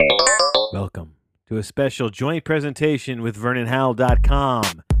to a special joint presentation with VernonHowell.com.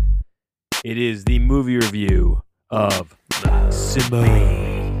 It is the movie review of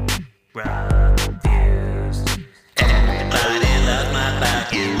Simone. Everybody loves my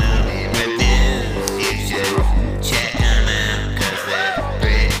fucking movie reviews. You should check them out, cause they're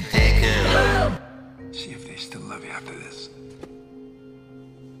pretty cool. See if they still love you after this.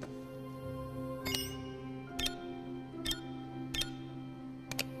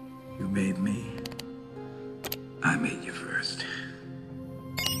 You made me. I made you first.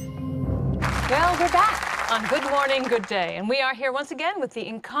 Well, we're back on Good Morning, Good Day, and we are here once again with the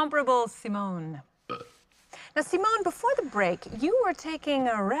incomparable Simone. Now, Simone, before the break, you were taking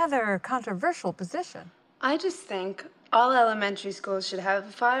a rather controversial position. I just think all elementary schools should have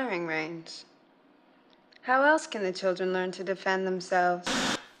a firing range. How else can the children learn to defend themselves?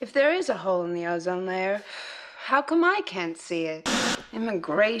 If there is a hole in the ozone layer, how come I can't see it?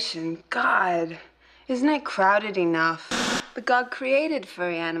 Immigration, God, isn't it crowded enough? But God created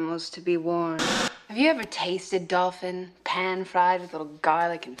furry animals to be warm. Have you ever tasted dolphin, pan-fried with a little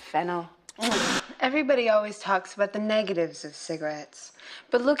garlic and fennel? Everybody always talks about the negatives of cigarettes,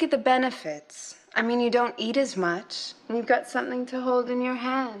 but look at the benefits. I mean, you don't eat as much, and you've got something to hold in your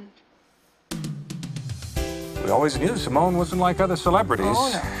hand. We always knew Simone wasn't like other celebrities.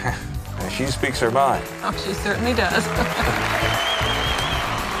 Oh, no. She speaks her mind. Oh, she certainly does.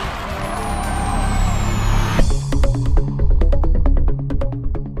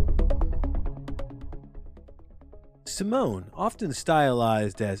 Simone, often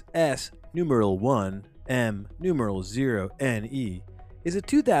stylized as S1M0NE, is a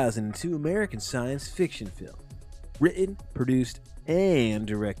 2002 American science fiction film, written, produced, and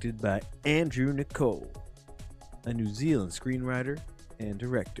directed by Andrew Nicol, a New Zealand screenwriter and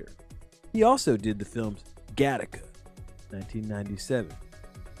director. He also did the films Gattaca, 1997,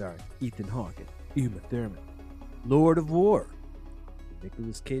 starring Ethan Hawke and Uma Thurman, Lord of War,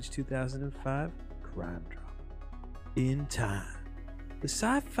 Nicolas Cage, 2005, crime drama. In Time, the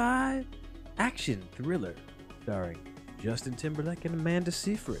sci-fi action thriller starring Justin Timberlake and Amanda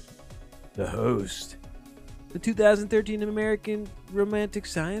Seyfried. The Host, the 2013 American romantic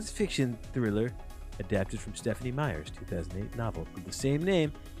science fiction thriller adapted from Stephenie Meyer's 2008 novel of the same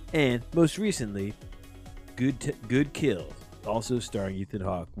name, and most recently, Good Kill, also starring Ethan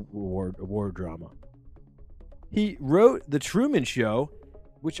Hawke, war drama. He wrote The Truman Show,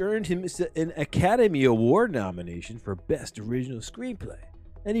 which earned him an Academy Award nomination for Best Original Screenplay,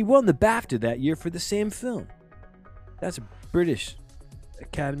 and he won the BAFTA that year for the same film. That's a British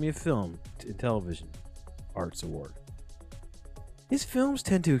Academy of Film and Television Arts Award. His films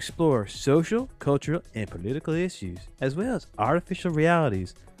tend to explore social, cultural, and political issues, as well as artificial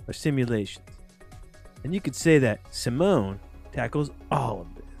realities or simulations. And you could say that Simone tackles all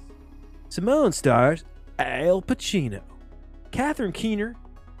of this. Simone stars Al Pacino, Catherine Keener,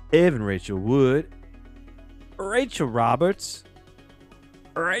 Evan Rachel Wood, Rachel Roberts,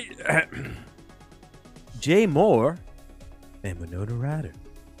 Jay Moore, and Winona Ryder.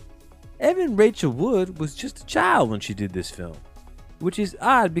 Evan Rachel Wood was just a child when she did this film, which is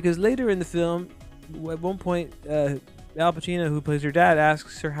odd because later in the film, at one point, Al Pacino, who plays her dad,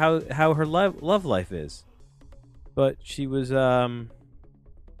 asks her how her love life is. But she was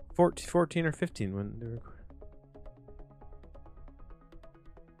 14 or 15 when they were.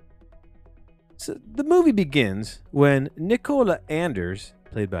 So the movie begins when Nicola Anders,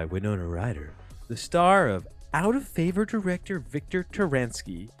 played by Winona Ryder, the star of out-of-favor director Victor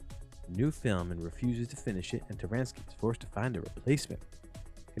Taransky, a new film and refuses to finish it, and Taransky is forced to find a replacement.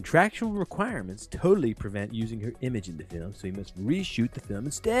 Contractual requirements totally prevent using her image in the film, so he must reshoot the film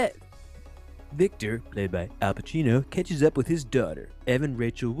instead. Victor, played by Al Pacino, catches up with his daughter, Evan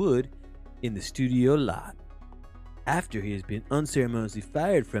Rachel Wood, in the studio lot. After he has been unceremoniously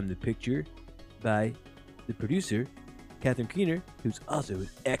fired from the picture by the producer, Catherine Keener, who's also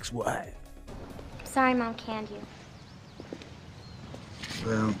his ex-wife. Sorry, Mom canned you.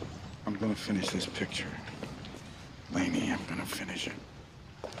 Well, I'm gonna finish this picture. Lainey, I'm gonna finish it.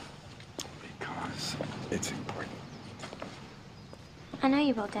 Because it's important. I know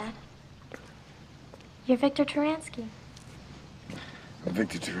you will, Dad. You're Victor Taransky. I'm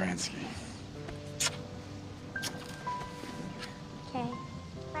Victor Taransky. Okay.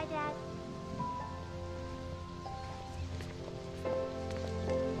 Bye, Dad.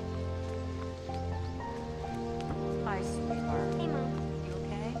 Hi, sweetheart. Hey, Mom. You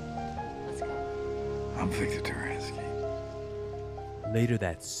okay? Let's go. I'm Victor Taransky. Later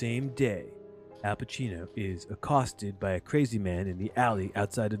that same day, Al Pacino is accosted by a crazy man in the alley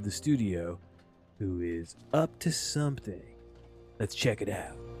outside of the studio who is up to something. Let's check it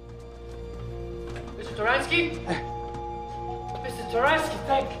out. Mr. Taransky? Mr. Taransky,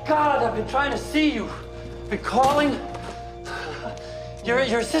 thank God I've been trying to see you. Been calling.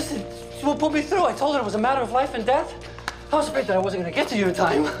 Your assistant will put me through. I told her it was a matter of life and death. I was afraid that I wasn't going to get to you in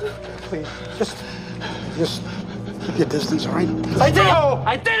time. Please, just keep your distance, all right? I did!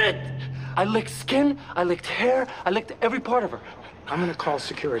 I did it! I licked skin, I licked hair, I licked every part of her. I'm gonna call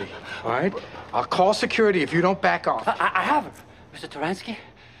security, all right? I'll call security if you don't back off. I have her. Mr. Taransky,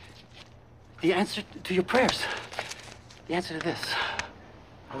 the answer to your prayers. The answer to this.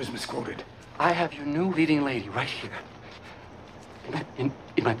 I was misquoted. I have your new leading lady right here. In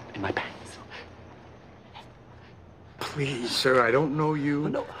my pants. Please, sir, I don't know you.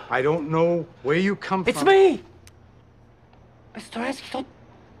 No. I don't know where you come It's from. me! Mr. Taransky,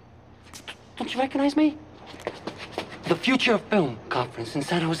 don't you recognize me? The Future of Film Conference in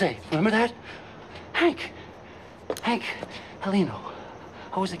San Jose. Remember that? Hank Heleno.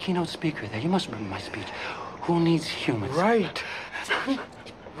 I was the keynote speaker there. You must remember my speech. Who needs humans? Right.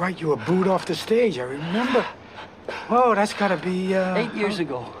 Right, you were booed off the stage, I remember. Whoa, that's gotta be, 8 years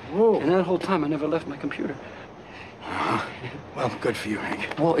ago. Whoa. And that whole time, I never left my computer. Well, good for you,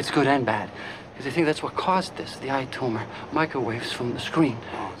 Hank. Well, it's good and bad. Because I think that's what caused this, the eye tumor. Microwaves from the screen.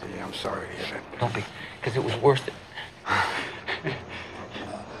 Oh, gee, I'm sorry to hear that. Don't be, because it was worth it.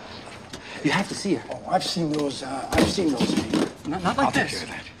 You have to see her. Oh, I've seen those, Hank. Not I'll like take this. care of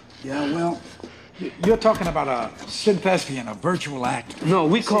that. Yeah, well, you're talking about a synthespian, a virtual actor. No,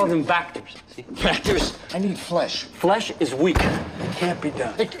 we call them vectors. See? Vectors? I need flesh. Flesh is weak. It can't be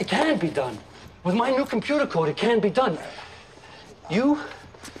done. It can be done. With my new computer code, it can be done. You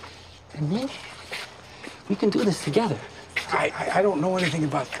and me, we can do this together. I don't know anything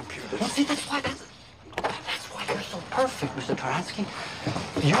about computers. Well, see, that's why you're so perfect, Mr. Taransky.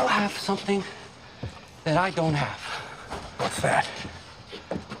 You have something that I don't have. What's that?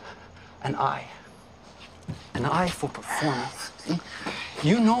 An eye. An eye for performance. See?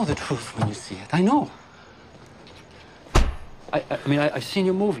 You know the truth when you see it. I know. I mean, I've seen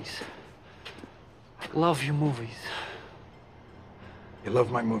your movies. I love your movies. You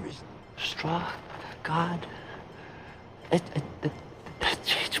love my movies? Straw, God. That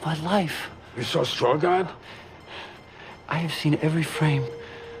changed my life. You saw Straw God? I have seen every frame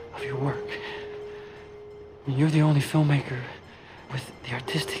of your work. And you're the only filmmaker with the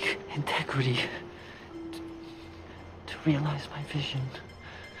artistic integrity to realize my vision.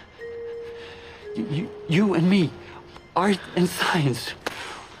 You and me, art and science.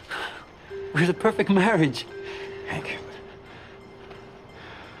 We're the perfect marriage. Hank,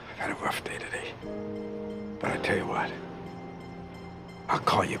 I've had a rough day today. But I tell you what, I'll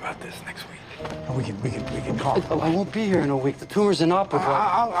call you about this next week. And we can talk. I won't be here in a week. The tumor's inoperable.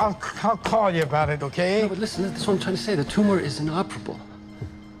 I'll call you about it, okay? No, but listen, that's what I'm trying to say. The tumor is inoperable.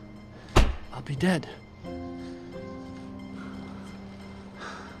 I'll be dead.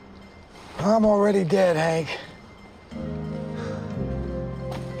 I'm already dead, Hank.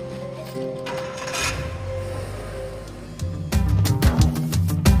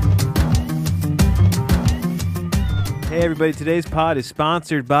 Hey everybody, today's pod is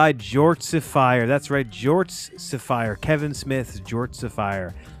sponsored by Jortsifier. That's right, Jortsifier. Kevin Smith's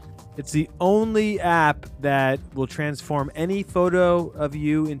Jortsifier. It's the only app that will transform any photo of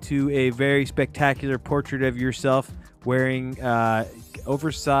you into a very spectacular portrait of yourself wearing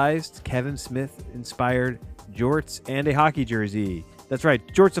oversized Kevin Smith-inspired jorts and a hockey jersey. That's right,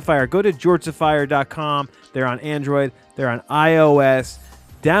 Jortsifier. Go to jortsifier.com. They're on Android. They're on iOS.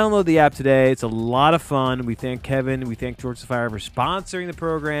 Download the app today. It's a lot of fun. We thank Kevin. We thank Jortsifier for sponsoring the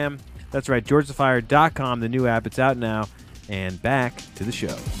program. That's right, jortsifier.com, the new app. It's out now. And back to the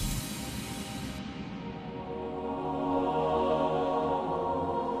show.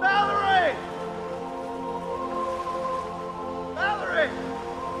 Valerie! Valerie!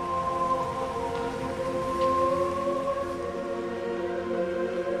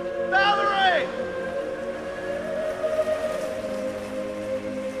 Valerie!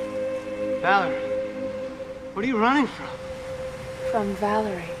 Valerie, what are you running from? From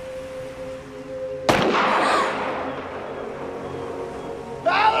Valerie.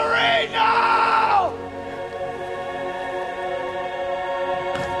 Valerie, no!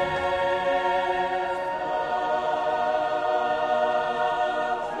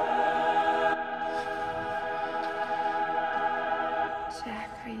 Jack,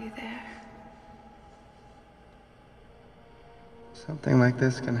 are you there? Something like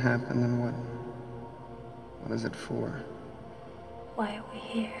this can happen, then what? What is it for? Why are we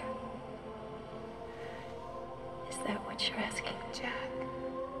here? Is that what you're asking, Jack?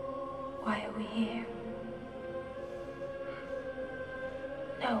 Why are we here?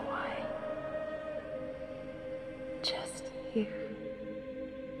 No, why? Here.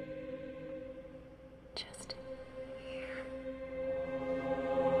 Just here.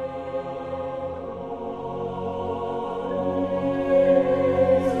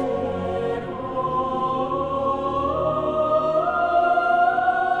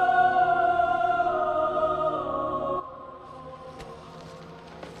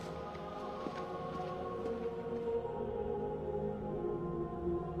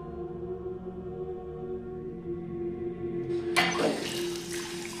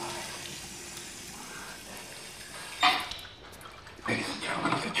 Ladies and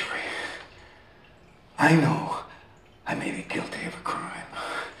gentlemen of the jury, I know I may be guilty of a crime,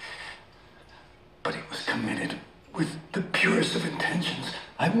 but it was committed with the purest of intentions.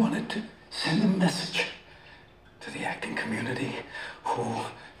 I wanted to send a message to the acting community who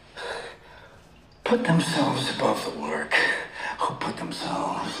put themselves above the work, who put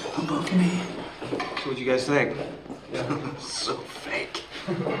themselves above me. So what'd you guys think? So fake.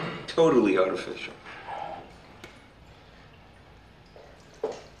 Totally artificial.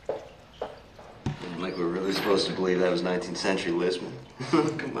 Like we're really supposed to believe that was 19th century Lisbon.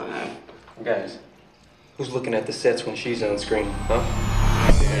 Come on. Guys, who's looking at the sets when she's on screen, huh?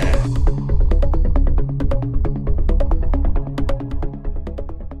 Yeah.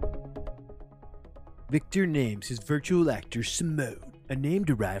 Victor names his virtual actor Simone, a name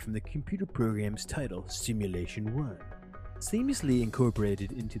derived from the computer program's title, Simulation 1. Seamlessly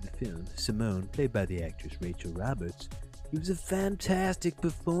incorporated into the film, Simone, played by the actress Rachel Roberts, gives a fantastic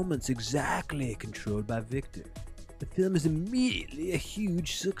performance exactly controlled by Victor. The film is immediately a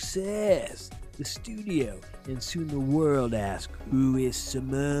huge success. The studio and soon the world ask, who is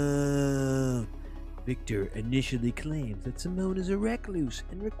Simone? Victor initially claims that Simone is a recluse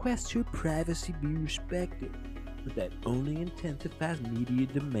and requests her privacy be respected, but that only intensifies media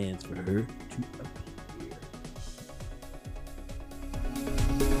demands for her to appear.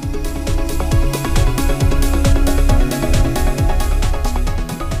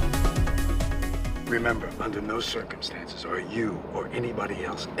 Remember, under no circumstances are you or anybody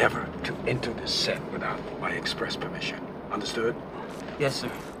else ever to enter this set without my express permission. Understood? Yes, sir.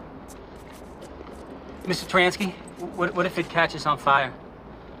 Mr. Transky, what if it catches on fire?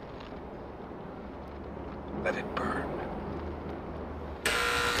 Let it burn.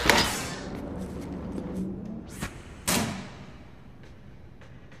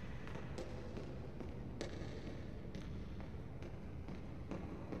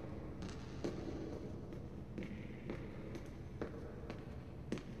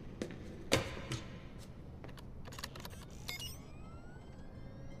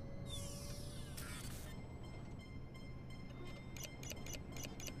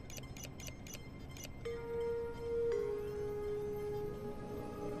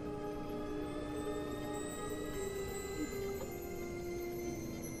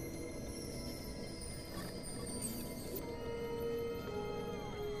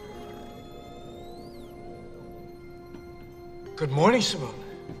 Good morning, Simone.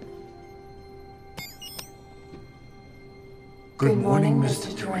 Good morning,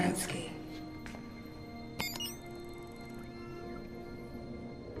 Mr. Taransky.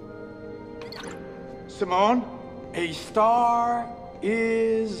 Simone, a star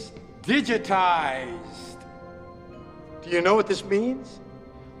is digitized. Do you know what this means?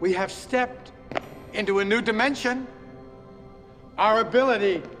 We have stepped into a new dimension. Our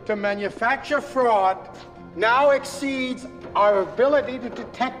ability to manufacture fraud now exceeds our ability to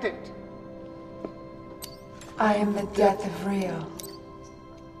detect it. I am the death of Rio.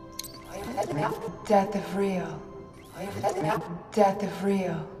 Death of Rio. Death of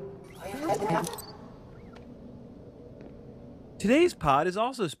Rio. Today's pod is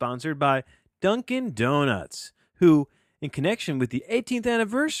also sponsored by Dunkin' Donuts, who, in connection with the 18th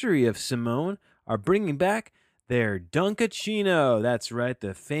anniversary of Simone, are bringing back their Dunkachino. That's right,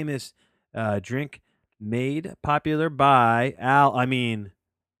 the famous drink made popular by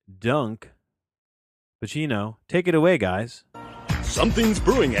Dunk Pacino. Take it away, guys. Something's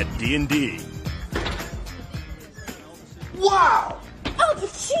brewing at D&D. Wow! Al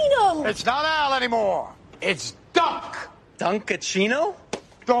Pacino! It's not Al anymore. It's Dunk. Dunkachino?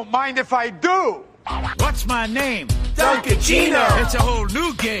 Don't mind if I do. What's my name? Dunkachino. It's a whole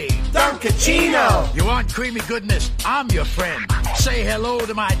new game. Dunkachino. You want creamy goodness? I'm your friend. Say hello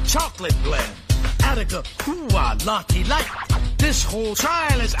to my chocolate blend. Attica, hoo-ah, lucky light. This whole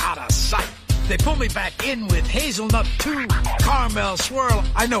trial is out of sight. They pull me back in with hazelnut too. Caramel swirl,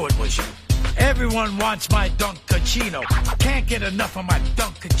 I know it was you. Everyone wants my Dunkachino. Can't get enough of my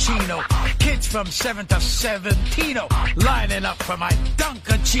Dunkachino. Kids from 7 to 17 lining up for my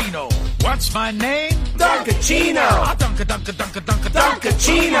Dunkachino. What's my name? Dunkachino. Ah, Dunkachino.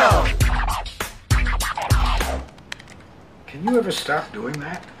 Can you ever stop doing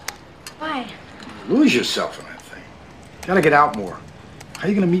that? Why? Lose yourself in that thing. Gotta get out more. How are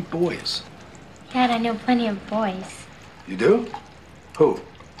you gonna meet boys? Dad, I know plenty of boys. You do? Who?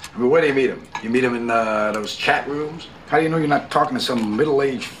 I mean, where do you meet them? You meet them in those chat rooms? How do you know you're not talking to some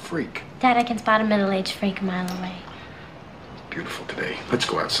middle-aged freak? Dad, I can spot a middle-aged freak a mile away. Beautiful today. Let's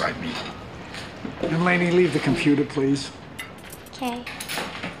go outside and meet. And Lainey, leave the computer, please. Okay.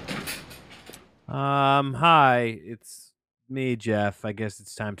 Hi, it's me, Jeff. I guess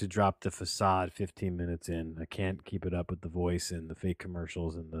it's time to drop the facade 15 minutes in. I can't keep it up with the voice and the fake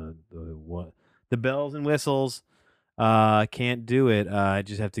commercials and the bells and whistles. I can't do it. I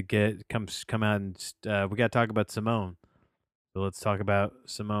just have to come out and we got to talk about Simone. So let's talk about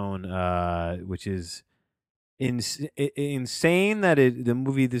Simone, which is insane that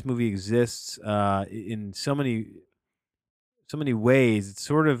this movie exists in so many ways. It's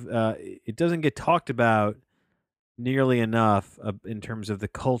sort of it doesn't get talked about nearly enough in terms of the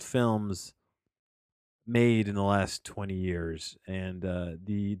cult films made in the last 20 years, and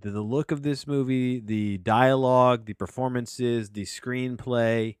the look of this movie, the dialogue, the performances, the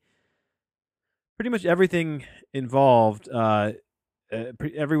screenplay, pretty much everything involved.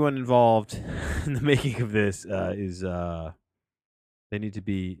 Everyone involved in the making of this is they need to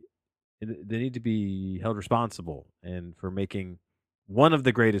be held responsible and for making one of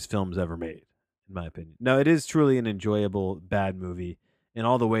the greatest films ever made, in my opinion. No, it is truly an enjoyable bad movie in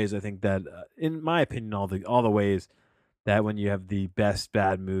all the ways. I think that, in my opinion, all the ways that when you have the best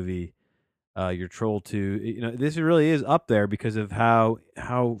bad movie, you're trolled to. This really is up there because of how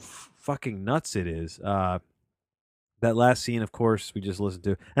fucking nuts it is. That last scene, of course, we just listened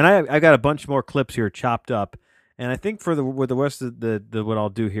to, and I got a bunch more clips here chopped up, and I think for with the rest of the what I'll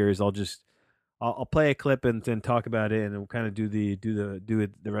do here is I'll play a clip and then talk about it, and we'll kind of do the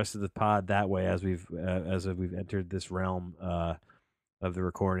rest of the pod that way as we've entered this realm of the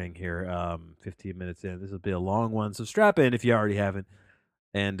recording here. 15 minutes in, this will be a long one, so strap in if you already haven't,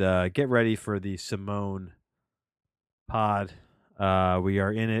 and get ready for the Simone pod. We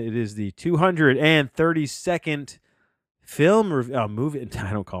are in it. It is the 232nd movie.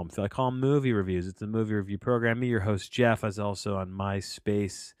 I don't call them. I call them movie reviews. It's a movie review program. Me, your host Jeff, is also on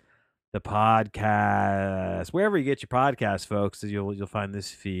MySpace, the podcast, wherever you get your podcasts, folks. You'll find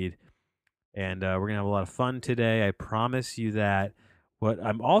this feed, and we're gonna have a lot of fun today. I promise you that. What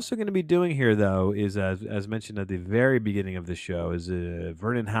I'm also going to be doing here, though, is as mentioned at the very beginning of the show, is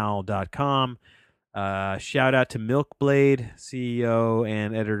VernonHowell.com. Shout out to Milkblade, CEO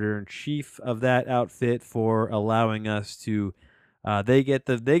and editor-in-chief of that outfit, for allowing us to. They get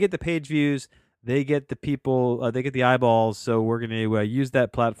the page views, they get the people, they get the eyeballs. So we're gonna use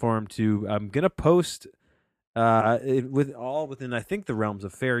that platform to. I'm gonna post within, I think, the realms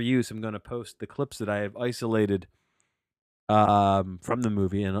of fair use. I'm gonna post the clips that I have isolated from the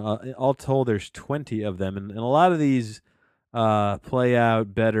movie, and all told, there's 20 of them, and a lot of these play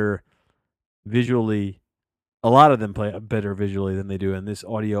out better visually. A lot of them play out better visually than they do in this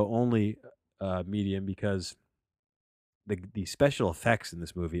audio only medium, because the special effects in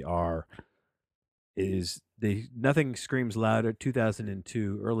this movie nothing screams louder,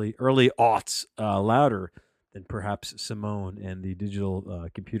 2002 early aughts louder than perhaps Simone and the digital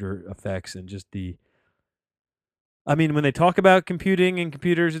computer effects, and just when they talk about computing and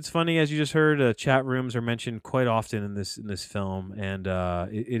computers, it's funny, as you just heard. Chat rooms are mentioned quite often in this film, and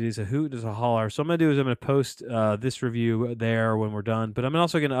it is a hoot, it's a holler. So what I'm gonna do is I'm gonna post this review there when we're done, but I'm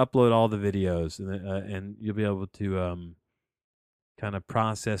also gonna upload all the videos, and you'll be able to kind of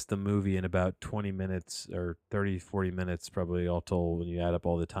process the movie in about 20 minutes or 30, 40 minutes, probably all told, when you add up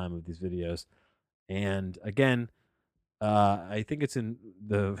all the time of these videos. And again, I think it's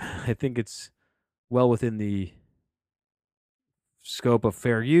I think it's well within the scope of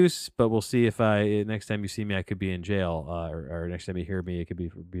fair use, but we'll see if next time you see me, I could be in jail, or next time you hear me, it could be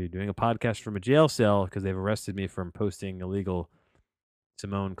doing a podcast from a jail cell, because they've arrested me from posting illegal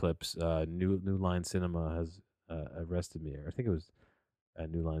Simone clips. New Line Cinema has arrested me, or I think it was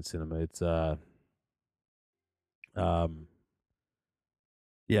New Line Cinema. It's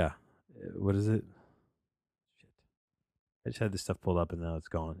yeah, what is it? Shit, I just had this stuff pulled up and now it's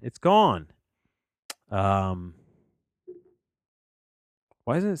gone. It's gone.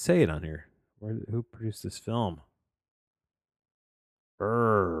 Why doesn't it say it on here? Who produced this film?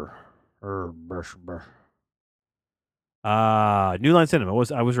 New Line Cinema.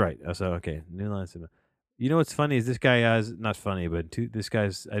 I was right. So okay, New Line Cinema. You know what's funny is this guy has, not funny, but this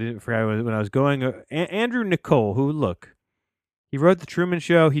guy's, I didn't forget when I was going, Andrew Nicole, who, look, He wrote The Truman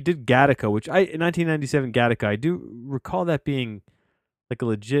Show. He did Gattaca, which in 1997 Gattaca, I do recall that being like a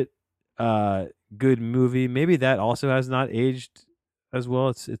legit good movie. Maybe that also has not aged as well.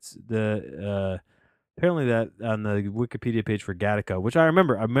 It's the apparently that on the Wikipedia page for Gattaca, which I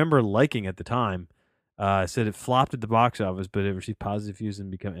remember liking at the time. Said it flopped at the box office, but it received positive reviews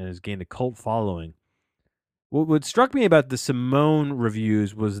and has gained a cult following. What struck me about the Simone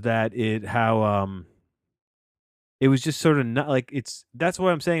reviews was that it was just sort of not like that's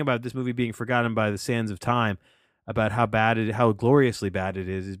what I'm saying about this movie being forgotten by the sands of time, about how gloriously bad it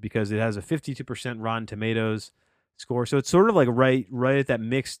is because it has a 52% Rotten Tomatoes score. So it's sort of like right at that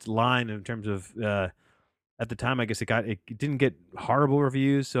mixed line in terms of at the time, I guess it didn't get horrible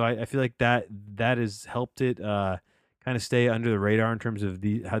reviews. So I feel like that has helped it kind of stay under the radar in terms of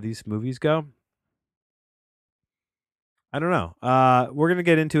how these movies go. I don't know. We're gonna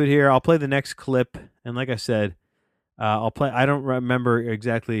get into it here. I'll play the next clip, and like I said, I'll play. I don't remember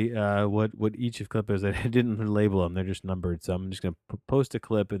exactly what each clip is. I didn't label them; they're just numbered. So I'm just gonna post a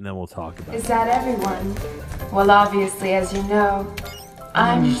clip, and then we'll talk about it. Is that everyone? Well, obviously, as you know,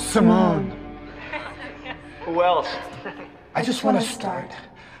 I'm Simone. Who else? I just want to start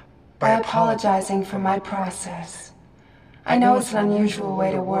by apologizing for my process. I know it's an unusual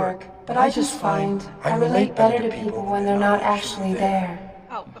way to work, but I just find I relate better to people when they're not actually there.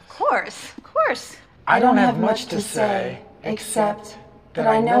 Oh, of course, of course. I don't have much to say, except that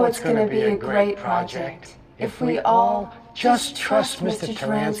I know it's going to be a great project if we all just trust Mr.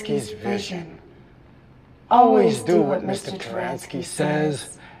 Taransky's vision. Always do what Mr. Taransky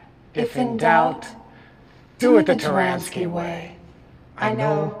says. If in doubt, do it the Taransky way. I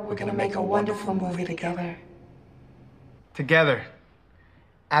know we're going to make a wonderful movie together. Together.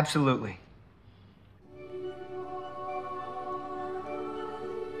 Absolutely.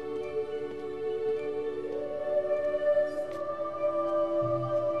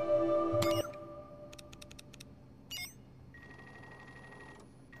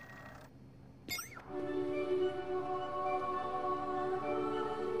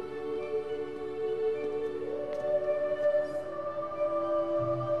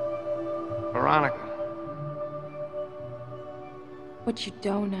 Veronica. What you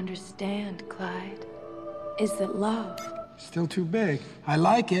don't understand, Clyde, is that love. Still too big. I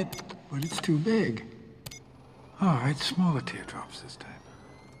like it, but it's too big. All right, smaller teardrops this time.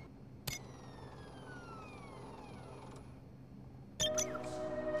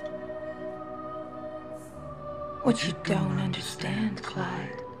 What you don't understand,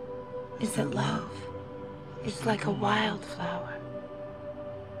 Clyde, is that love is like a wildflower.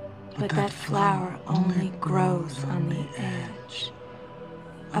 But that flower only grows on the edge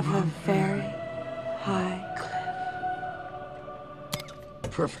of a very high cliff.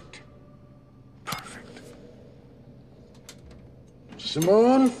 Perfect. Perfect.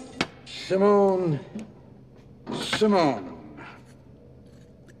 Simone.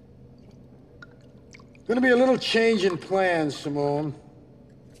 Gonna be a little change in plans, Simone.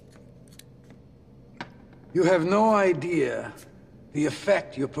 You have no idea the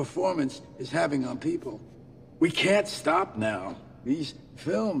effect your performance is having on people. We can't stop now. These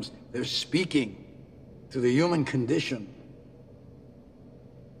films, they're speaking to the human condition.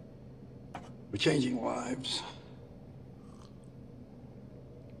 We're changing lives.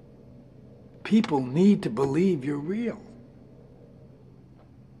 People need to believe you're real.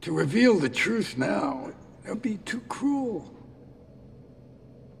 To reveal the truth now, it would be too cruel.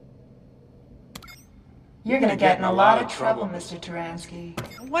 You're gonna get in a lot of trouble, Mr. Taransky.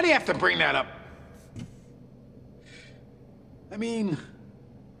 Why do you have to bring that up? I mean,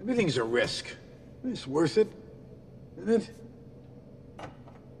 everything's a risk. It's worth it, isn't it?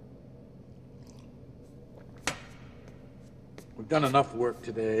 We've done enough work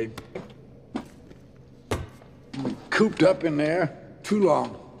today. We're cooped up in there too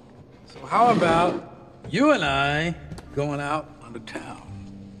long. So how about you and I going out onto town?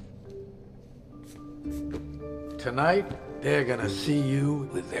 Tonight, they're gonna see you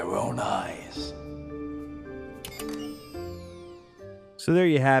with their own eyes. So there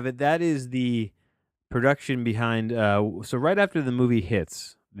you have it. That is the production behind. So right after the movie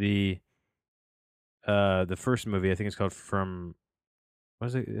hits, the first movie, I think it's called From. What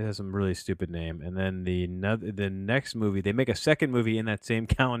is it? It has some really stupid name. And then the next movie, they make a second movie in that same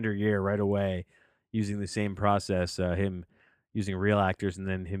calendar year right away, using the same process. Him using real actors, and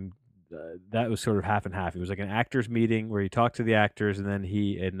then him. That was sort of half and half. It was like an actors meeting where he talked to the actors, and then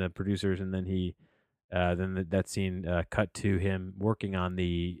he and the producers, and then he. That scene cut to him working on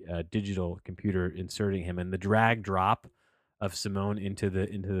the digital computer, inserting him, and the drag drop of Simone into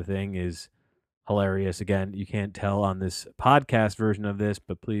the thing is hilarious. Again, you can't tell on this podcast version of this,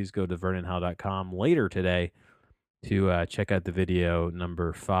 but please go to vernonhowe.com later today to check out the video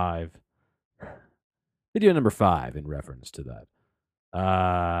number 5. Video number 5 in reference to that.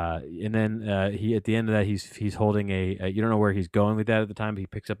 And then he at the end of that he's holding a you don't know where he's going with that at the time, but he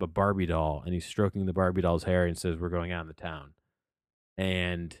picks up a Barbie doll and he's stroking the Barbie doll's hair and says, "We're going out in the town."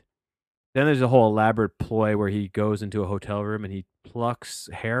 And then there's a whole elaborate ploy where he goes into a hotel room and he plucks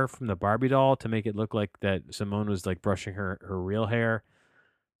hair from the Barbie doll to make it look like that Simone was like brushing her real hair.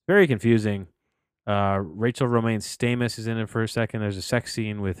 Very confusing. Rachel Romaine Stamos is in it for a second. There's a sex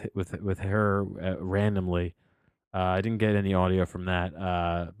scene with her randomly. I didn't get any audio from that,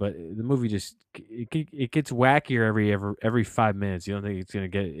 but the movie just it gets wackier every 5 minutes. You don't think you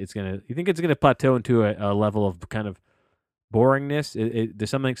think it's gonna plateau into a level of kind of boringness. There's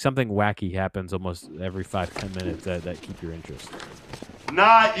something wacky happens almost every 5-10 minutes that keep your interest.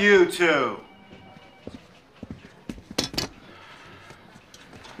 Not you two.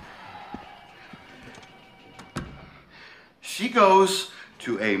 She goes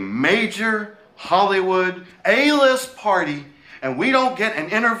to a major Hollywood A-list party and we don't get an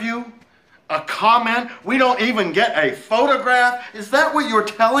interview, a comment, we don't even get a photograph. Is that what you're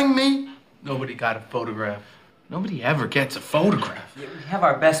telling me? Nobody got a photograph. Nobody ever gets a photograph. Yeah, we have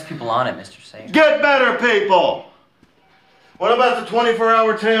our best people on it, Mr. Sayer. Get better people! What about the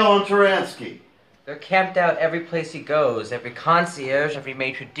 24-hour tail on Taransky? They're camped out every place he goes, every concierge, every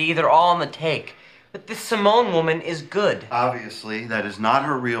maitre d', they're all on the take. But this Simone woman is good. Obviously, that is not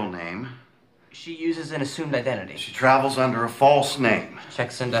her real name. She uses an assumed identity. She travels under a false name.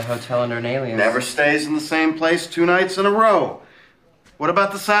 Checks into a hotel under an alias. Never stays in the same place 2 nights in a row. What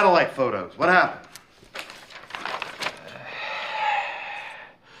about the satellite photos? What happened?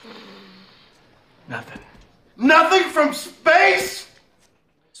 Nothing. Nothing from space?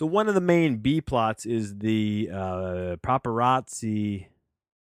 So one of the main B plots is the paparazzi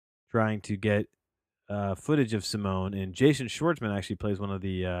trying to get footage of Simone, and Jason Schwartzman actually plays one of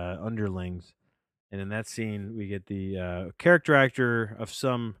the underlings. And in that scene, we get the character actor of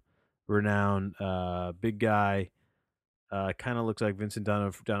some renown, big guy, kind of looks like Vincent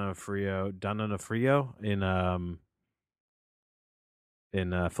D'Onofrio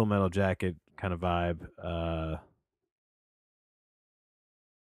in Full Metal Jacket kind of vibe. I'm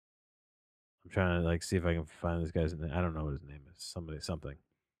trying to like see if I can find this guy's name. I don't know what his name is. Something.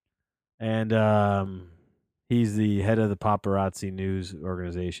 And he's the head of the paparazzi news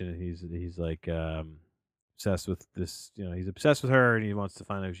organization. He's like obsessed with this. You know, he's obsessed with her, and he wants to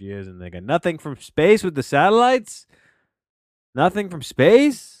find out who she is. And they got nothing from space with the satellites. Nothing from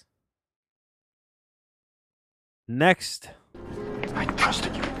space. Next. I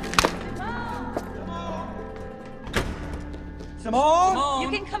trusted you. Simone? You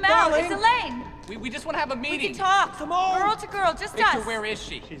can come out. It's Elaine. We just want to have a meeting. We can talk. Simone? Girl to girl, just Victor, us. where is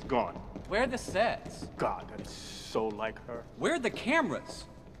she? She's gone. Where are the sets? God, that is so like her. Where are the cameras?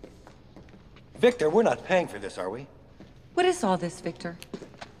 Victor, we're not paying for this, are we? What is all this, Victor?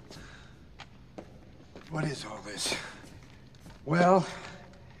 What is all this? Well,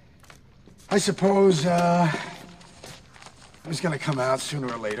 I suppose, it was gonna come out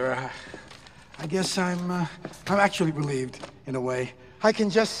sooner or later. I guess I'm actually relieved, in a way. I can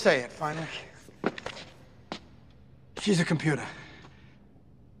just say it, finally. She's a computer.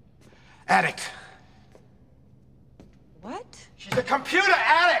 Addict. What? She's a computer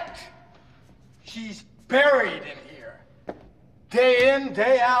addict! She's buried in here. Day in,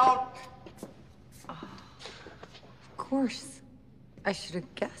 day out. Of course. I should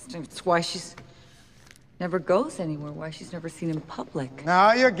have guessed. It's why she's never goes anywhere, why she's never seen in public.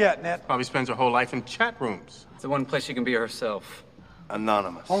 Now you're getting it. Probably spends her whole life in chat rooms. It's the one place she can be herself.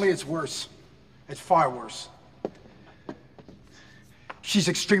 Anonymous. Only it's worse. It's far worse. She's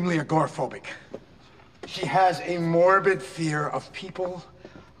extremely agoraphobic. She has a morbid fear of people,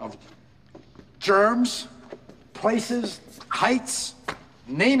 of germs, places, heights,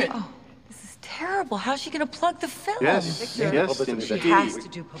 name it. Oh, this is terrible. How's she going to plug the film? Yes, Victor, yes, she indeed. has to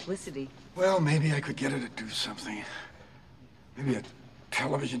do publicity. Well, maybe I could get her to do something. Maybe a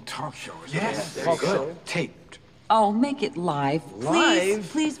television talk show or something. Yes, there you go. Taped. Oh, make it live. Please, Live?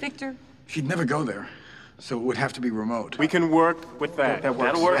 please, Victor. She'd never go there, so it would have to be remote. We can work with that. That works.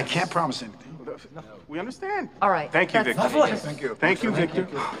 That'll work. I can't promise anything. We understand. All right. Thank you, that's Victor. lovely. Thank you. Thank you, Victor.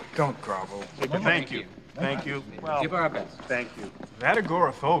 Don't grovel. Victor, thank you. Thank you. Well, Give her our best. thank you. That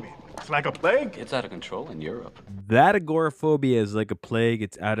agoraphobia. It's like a plague. It's out of control in Europe. That agoraphobia is like a plague.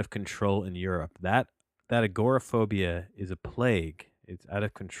 It's out of control in Europe. That agoraphobia is a plague. It's out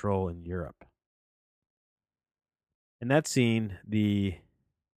of control in Europe. In that scene, the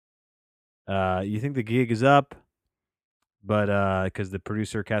You think the gig is up, but because the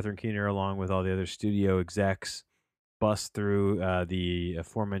producer Catherine Keener, along with all the other studio execs, bust through the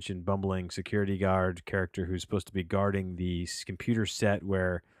aforementioned bumbling security guard character who's supposed to be guarding the computer set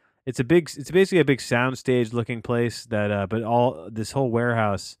where it's basically a big soundstage looking place that but all this whole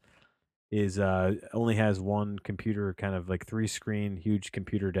warehouse is only has one computer, kind of like 3-screen huge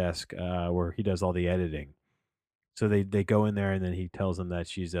computer desk where he does all the editing. So they go in there and then he tells them that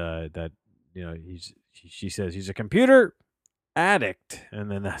she's that she says he's a computer addict,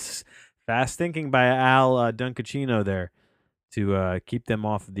 and then that's fast thinking by Al Duncachino there to keep them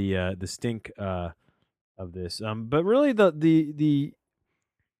off the stink of this. But really the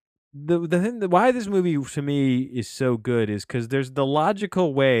thing that why this movie to me is so good is because there's the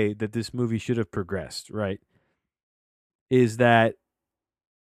logical way that this movie should have progressed. Right, is that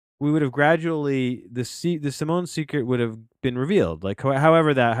we would have gradually the Simone secret would have been revealed, like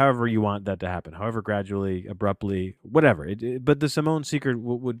however you want that to happen, however gradually, abruptly, whatever. But the Simone secret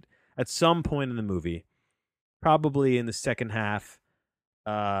would at some point in the movie, probably in the second half,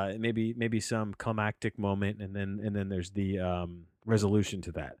 maybe some climactic moment, and then there's the resolution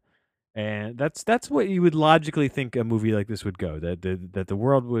to that, and that's what you would logically think a movie like this would go. That the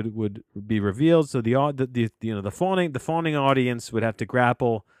world would be revealed, so the fawning audience would have to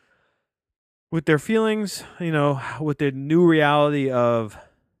grapple with their feelings, with the new reality of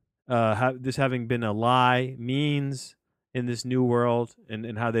this having been a lie means in this new world,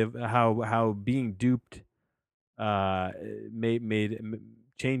 and how being duped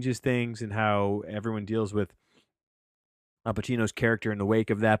changes things, and how everyone deals with Al Pacino's character in the wake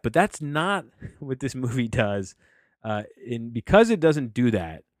of that. But that's not what this movie does, because it doesn't do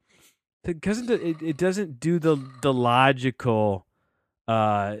that. Because it doesn't do the logical.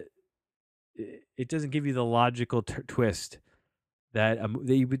 It doesn't give you the logical twist that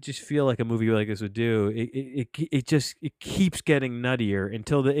you would just feel like a movie like this would do. It keeps getting nuttier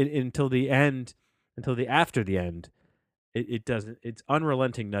until the end, after the end. It doesn't. It's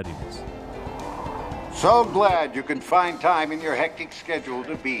unrelenting nuttiness. So glad you can find time in your hectic schedule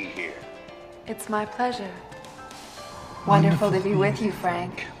to be here. It's my pleasure. Wonderful to be with you,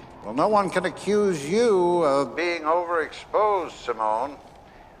 Frank. Well, no one can accuse you of being overexposed, Simone.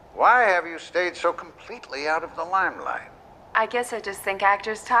 Why have you stayed so completely out of the limelight? I guess I just think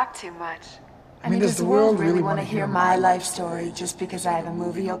actors talk too much. I mean, does the world really want to hear my life story just because I have a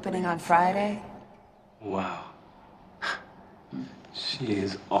movie opening on Friday? Wow. She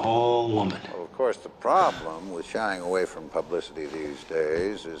is all woman. Well, of course, the problem with shying away from publicity these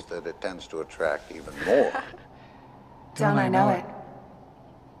days is that it tends to attract even more. Don't I know it?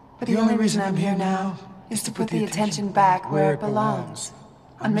 But the only reason I'm here now is to put the attention back where it belongs.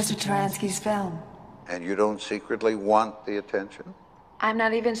 On Mr. Taransky's film. And you don't secretly want the attention? I'm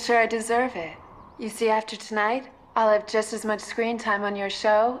not even sure I deserve it. You see, after tonight, I'll have just as much screen time on your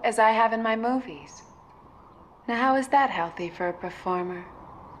show as I have in my movies. Now, how is that healthy for a performer?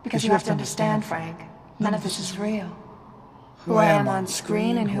 Because you have to understand, Frank, none of this is real. Who I am on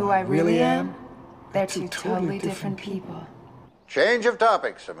screen and who I really am, they're two totally different people. Change of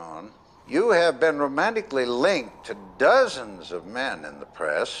topic, Simone. You have been romantically linked to dozens of men in the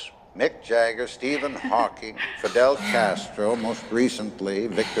press. Mick Jagger, Stephen Hawking, Fidel Castro, most recently,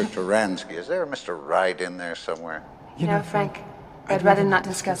 Victor Taransky. Is there a Mr. Right in there somewhere? You know, Frank, I'd rather not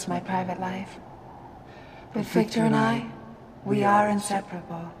discuss my private life. But Victor and I, we are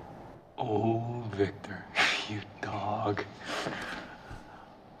inseparable. Oh, Victor, you dog.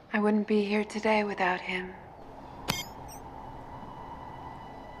 I wouldn't be here today without him.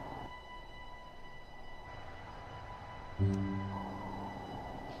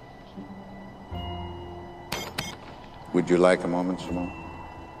 Would you like a moment, Simone?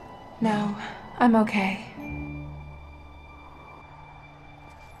 No, I'm okay.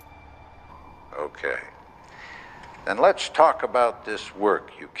 Okay. Then let's talk about this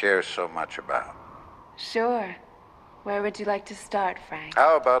work you care so much about. Sure. Where would you like to start, Frank?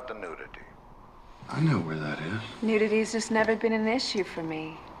 How about the nudity? I know where that is. Nudity's just never been an issue for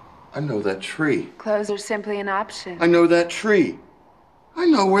me. I know that tree. Clothes are simply an option. I know that tree. I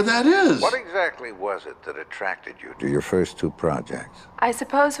know where that is. What exactly was it that attracted you to your first two projects? I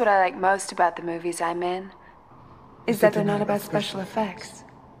suppose what I like most about the movies I'm in is that they're not about special effects.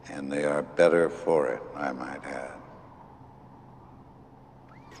 And they are better for it, I might add.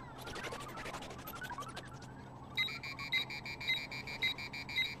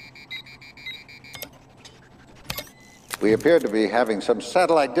 We appear to be having some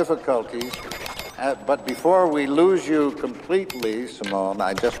satellite difficulties. But before we lose you completely, Simone,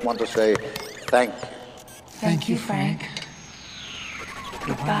 I just want to say thank you. Thank you, Frank.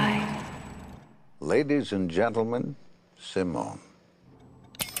 Goodbye. Ladies and gentlemen, Simone.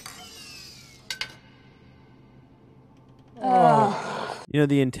 You know,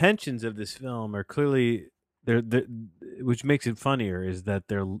 the intentions of this film are clearly they're which makes it funnier is that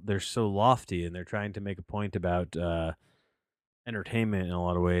they're so lofty and they're trying to make a point about entertainment in a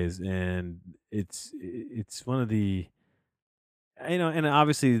lot of ways, and it's one of the and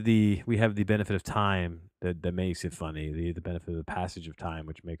obviously we have the benefit of time that makes it funny, the benefit of the passage of time,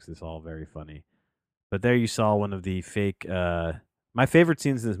 which makes this all very funny. But there you saw one of the fake. My favorite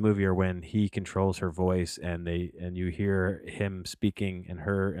scenes in this movie are when he controls her voice, and you hear him speaking and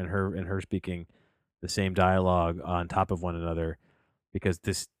her speaking the same dialogue on top of one another, because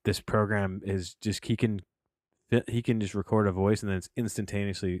this program is just he can just record a voice and then it's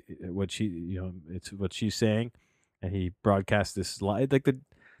instantaneously what it's what she's saying, and he broadcasts this live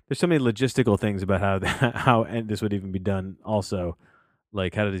there's so many logistical things about how how and this would even be done also,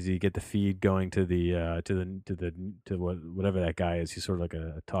 like how does he get the feed going to to whatever that guy is. He's sort of like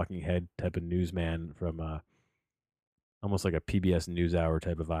a talking head type of newsman from almost like a PBS NewsHour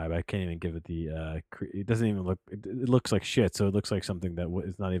type of vibe. I can't even give it the it doesn't even look it looks like shit, so it looks like something that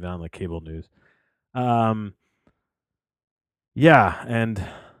is not even on the cable news. um Yeah, and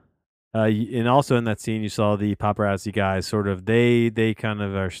also in that scene, you saw the paparazzi guys. Sort of, they kind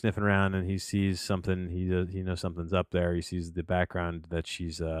of are sniffing around, and he sees something. He knows something's up there. He sees the background that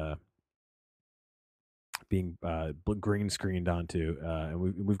she's being green screened onto, and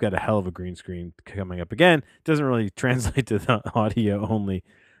we've got a hell of a green screen coming up again. It doesn't really translate to the audio only,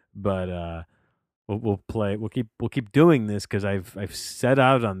 but we'll play. We'll keep doing this because I've set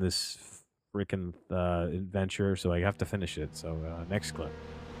out on this freaking adventure, so I have to finish it. So next clip.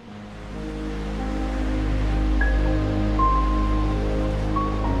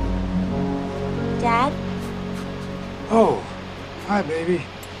 Dad? Oh, hi, baby.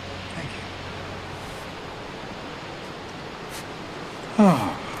 Thank you.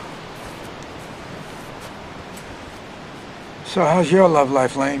 Oh. So how's your love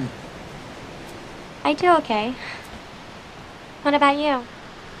life, Lane? I do okay. What about you?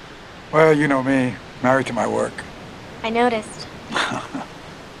 Well, you know me, married to my work. I noticed.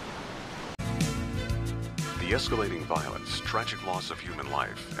 The escalating violence, tragic loss of human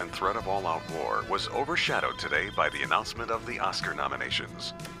life, and threat of all-out war was overshadowed today by the announcement of the Oscar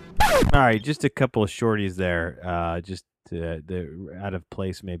nominations. All right, just a couple of shorties there. They're out of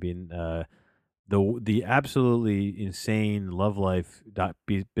place maybe. The absolutely insane love life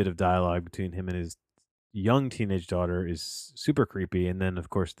bit of dialogue between him and his young teenage daughter is super creepy, and then of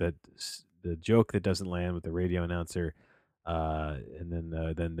course the joke that doesn't land with the radio announcer, and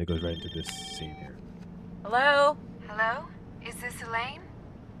then it goes right into this scene here. Hello? Hello? Is this Elaine?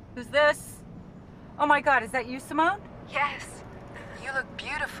 Who's this? Oh my God, is that you, Simone? Yes. You look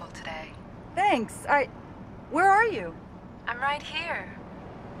beautiful today. Thanks. Where are you? I'm right here.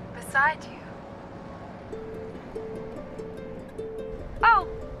 Beside you. Oh!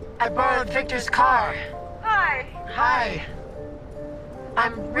 I borrowed Victor's car. Hi. Hi.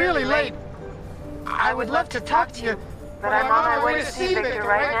 I'm really late. I would love to talk to you, but I'm on my way to see Victor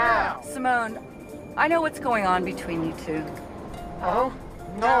right now. Simone, I know what's going on between you two. Oh?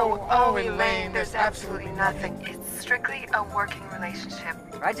 No, oh, Elaine, there's absolutely nothing. It's strictly a working relationship.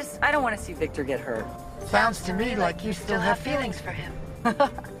 I don't want to see Victor get hurt. Sounds to me like you still have feelings for him.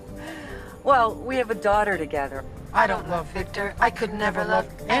 Well, we have a daughter together. I don't love Victor. I could never love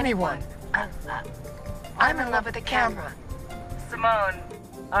anyone. I'm in love with the camera. Simone,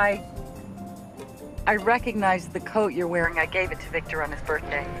 I recognize the coat you're wearing. I gave it to Victor on his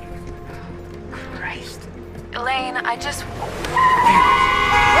birthday. Christ. Elaine, I just...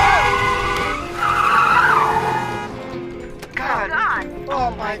 God.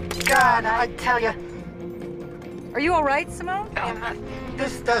 Oh my God, I tell you. Are you all right, Simone?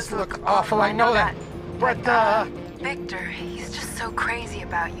 This does look awful, I know that. But, Victor, he's just so crazy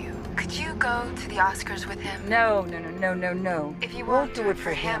about you. Could you go to the Oscars with him? No. If you won't do it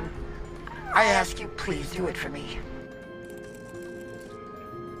for him, I ask you, please do it for me.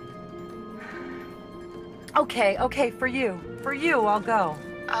 Okay, for you. For you, I'll go.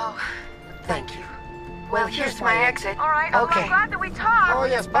 Oh, thank you. Well, here's my exit. All right, okay. I'm glad that we talked. Oh,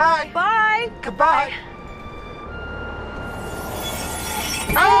 yes, bye. Bye. Goodbye.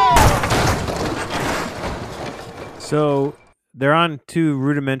 Oh! So they're on two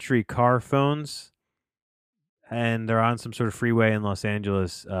rudimentary car phones, and they're on some sort of freeway in Los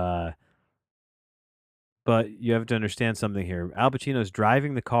Angeles. But you have to understand something here. Al Pacino's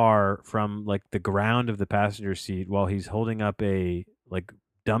driving the car from like the ground of the passenger seat while he's holding up a like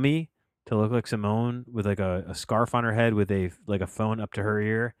dummy to look like Simone with like a scarf on her head with a phone up to her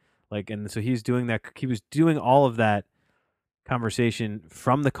ear. Like, and so he's doing that. He was doing all of that conversation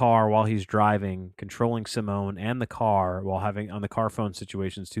from the car while he's driving, controlling Simone and the car while having on the car phone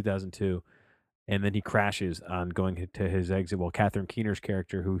situations 2002. And then he crashes on going to his exit while Catherine Keener's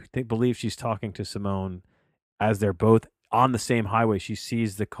character, who believes she's talking to Simone as they're both on the same highway. She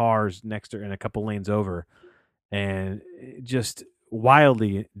sees the cars next to her and a couple lanes over, and just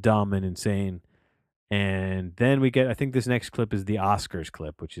wildly dumb and insane. And then we get, I think this next clip is the Oscars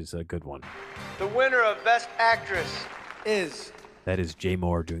clip, which is a good one. The winner of Best Actress is... That is Jay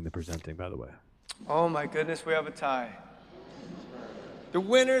Moore doing the presenting, by the way. Oh my goodness, we have a tie. The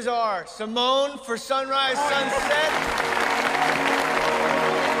winners are Simone for Sunrise Sunset.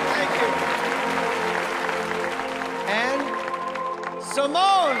 Thank you. And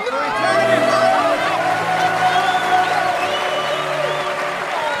Simone for Eternity Forever.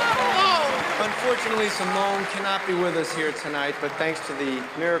 Unfortunately, Simone cannot be with us here tonight, but thanks to the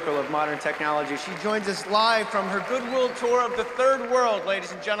miracle of modern technology, she joins us live from her Goodwill tour of the Third World,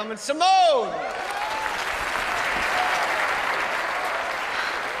 ladies and gentlemen, Simone!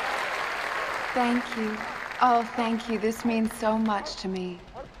 Thank you. Oh, thank you. This means so much to me.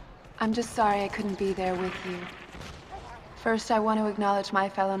 I'm just sorry I couldn't be there with you. First, I want to acknowledge my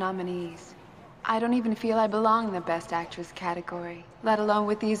fellow nominees. I don't even feel I belong in the Best Actress category, let alone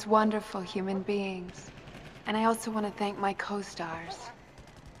with these wonderful human beings. And I also want to thank my co-stars.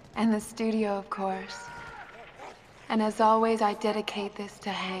 And the studio, of course. And as always, I dedicate this to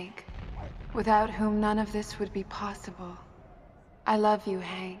Hank, without whom none of this would be possible. I love you,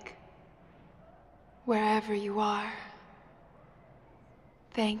 Hank. Wherever you are.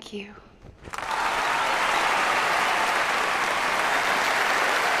 Thank you.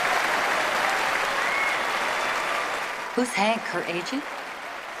 Who's Hank, her agent?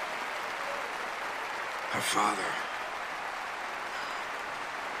 Her father.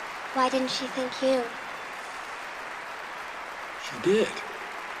 Why didn't she think you? She did.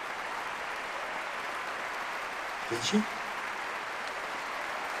 Did she?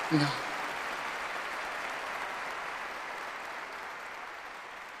 No.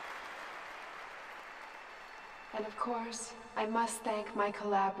 And of course, I must thank my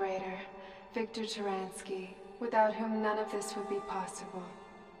collaborator, Victor Taransky, without whom none of this would be possible.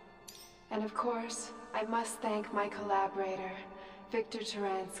 And of course, I must thank my collaborator, Victor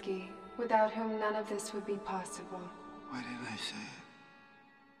Taransky, without whom none of this would be possible. Why didn't I say it?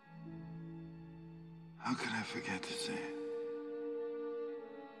 How could I forget to say it?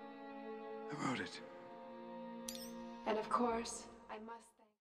 I wrote it. And of course, I must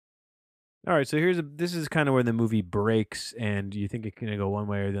All right, so this is kind of where the movie breaks, and you think it's going to go one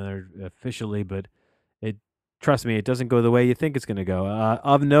way or the other officially, but trust me, it doesn't go the way you think it's going to go.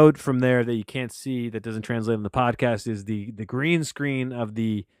 Of note from there that you can't see, that doesn't translate on the podcast, is the green screen of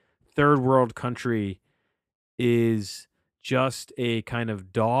the third world country is just a kind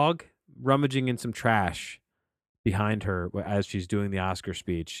of dog rummaging in some trash behind her as she's doing the Oscar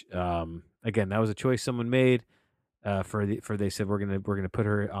speech. Again, that was a choice someone made. They said we're gonna put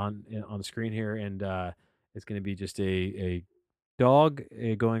her on the screen here, and it's gonna be just a dog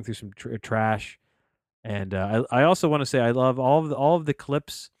going through some trash. And I also want to say I love all of the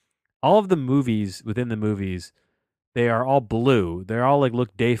clips, all of the movies within the movies. They are all blue. They're all like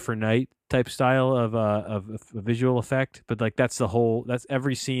look day for night type style of a visual effect. But like that's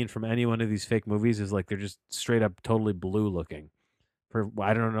every scene from any one of these fake movies is like they're just straight up totally blue looking.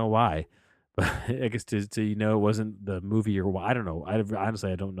 I don't know why. But I guess to it wasn't the movie or why. I don't know.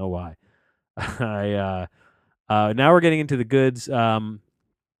 Honestly I don't know why. Now we're getting into the goods.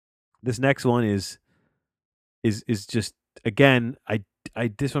 This next one is just, again, I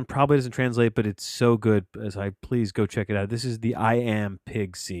this one probably doesn't translate, but it's so good. Please go check it out. This is the I Am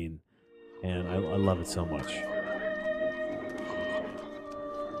Pig scene, and I love it so much.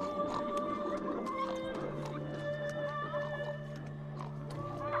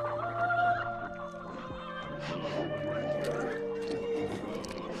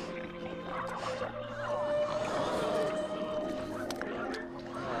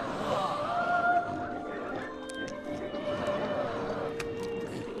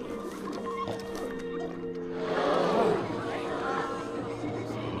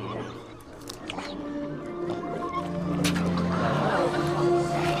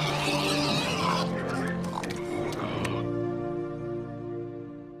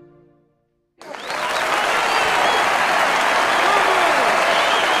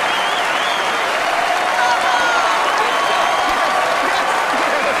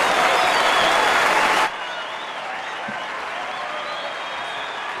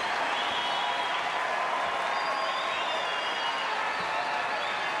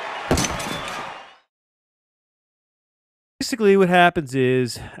 basically what happens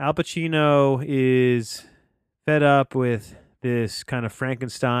is Al Pacino is fed up with this kind of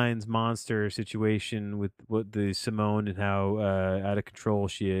Frankenstein's monster situation with what the Simone and how out of control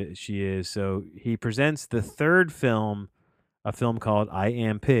she is. So he presents the third film, a film called I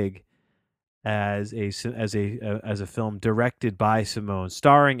Am Pig, as a film directed by Simone,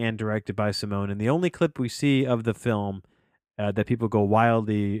 starring and directed by Simone. And the only clip we see of the film that people go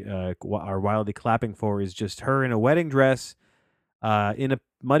are wildly clapping for is just her in a wedding dress in a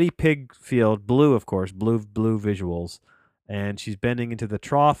muddy pig field, blue of course, blue visuals, and she's bending into the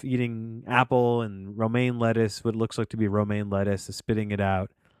trough, eating apple and romaine lettuce, what looks like to be romaine lettuce, spitting it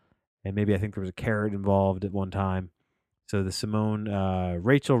out, and maybe I think there was a carrot involved at one time. So the Simone,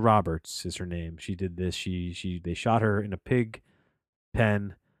 Rachel Roberts is her name. She did this. They shot her in a pig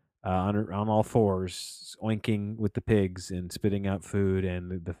pen, on all fours, oinking with the pigs and spitting out food.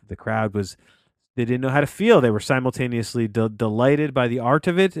 And the crowd they didn't know how to feel. They were simultaneously delighted by the art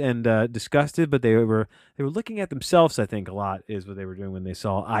of it and disgusted, but they were looking at themselves, I think, a lot is what they were doing when they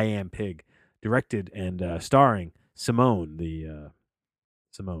saw I Am Pig, directed and starring Simone,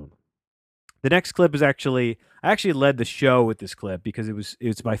 Simone. The next clip is I actually led the show with this clip because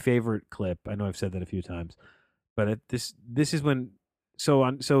it's my favorite clip. I know I've said that a few times, but this is when so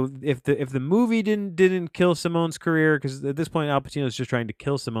if the movie didn't kill Simone's career, because at this point Al Pacino is just trying to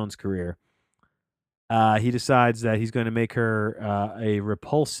kill Simone's career, he decides that he's going to make her a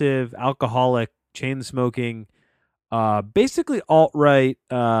repulsive, alcoholic, chain smoking, basically alt-right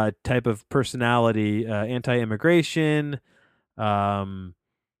type of personality, anti-immigration,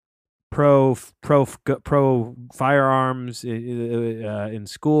 pro firearms in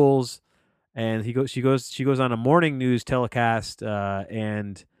schools, and she goes on a morning news telecast,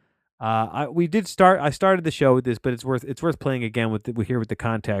 and I started the show with this, but it's worth playing again with the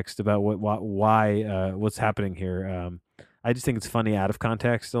context about why what's happening here. I just think it's funny out of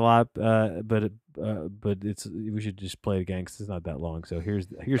context a lot, but we should just play it again because it's not that long. So here's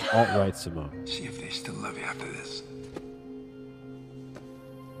alt-right Simone. See if they still love you after this.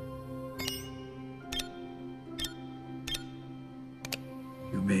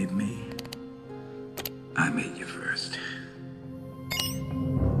 You made me. I made you first.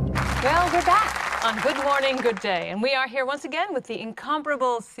 Well, we're back on Good Morning, Good Day, and we are here once again with the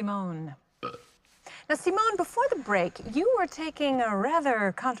incomparable Simone. Now, Simone, before the break, you were taking a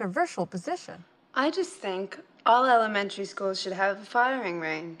rather controversial position. I just think all elementary schools should have a firing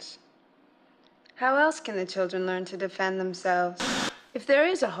range. How else can the children learn to defend themselves? If there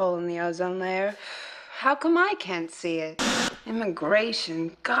is a hole in the ozone layer, how come I can't see it?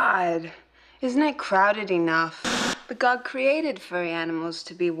 Immigration, God, isn't it crowded enough? But God created furry animals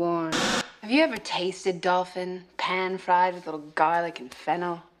to be warm. Have you ever tasted dolphin, pan-fried with a little garlic and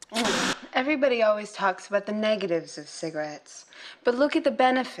fennel? Everybody always talks about the negatives of cigarettes, but look at the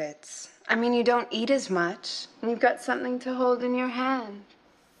benefits. I mean, you don't eat as much, and you've got something to hold in your hand.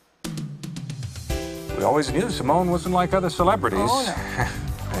 We always knew Simone wasn't like other celebrities. Oh,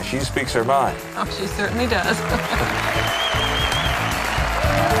 no. She speaks her mind. Oh, she certainly does.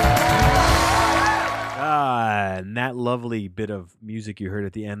 And that lovely bit of music you heard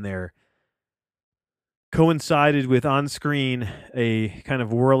at the end there coincided with on screen a kind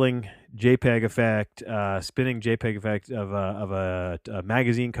of whirling JPEG effect, spinning JPEG effect of a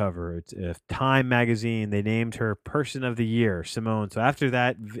magazine cover. It's Time magazine. They named her Person of the Year, Simone. So after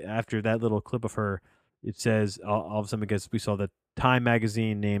that little clip of her, it says all of a sudden we saw that Time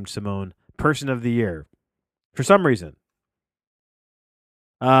magazine named Simone Person of the Year for some reason.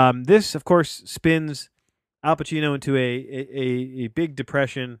 This, of course, spins Al Pacino into a big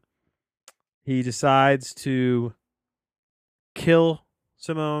depression. He decides to kill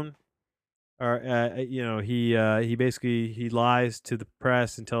Simone, or he basically lies to the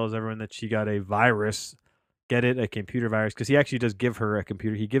press and tells everyone that she got a virus. Get it, a computer virus, because he actually does give her a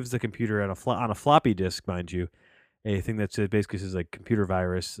computer. He gives the computer on a floppy disk, mind you, a thing that basically says like computer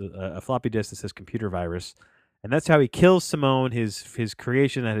virus, a floppy disk that says computer virus. And that's how he kills Simone, his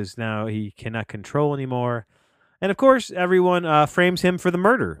creation that is now he cannot control anymore. And of course, everyone frames him for the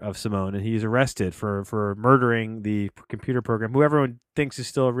murder of Simone, and he's arrested for murdering the computer program, who everyone thinks is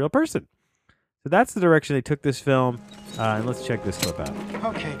still a real person. So that's the direction they took this film, and let's check this clip out.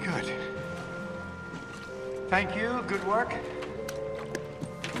 Okay, good. Thank you. Good work.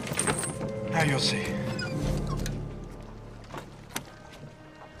 Now you'll see.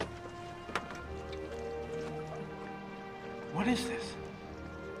 What is this?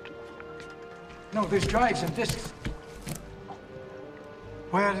 No, there's drives and discs.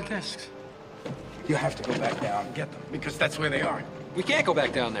 Where are the discs? You have to go back down and get them, because that's where they are. We can't go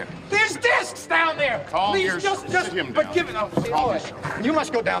back down there. There's discs down there. Calm Please, yourself. just Sit him but down. give it. Oh, Calm boy. You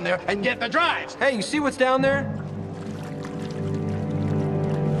must go down there and get the drives. Hey, you see what's down there?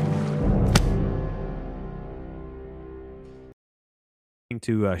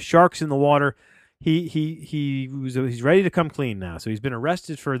 To sharks in the water. He's ready to come clean now. So he's been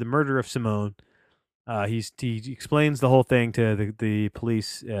arrested for the murder of Simone. He explains the whole thing to the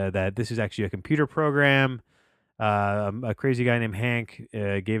police that this is actually a computer program. A crazy guy named Hank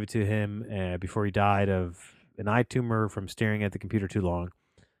gave it to him before he died of an eye tumor from staring at the computer too long.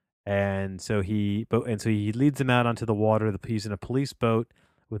 And so he leads them out onto the water. He's in a police boat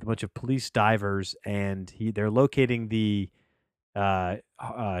with a bunch of police divers, and they're locating the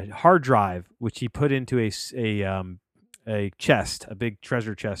hard drive, which he put into a chest, a big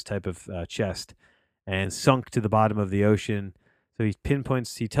treasure chest type of chest, and sunk to the bottom of the ocean. So he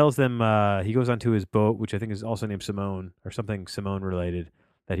tells them, he goes onto his boat, which I think is also named Simone or something Simone related,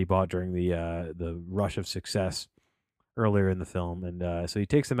 that he bought during the rush of success earlier in the film. And so he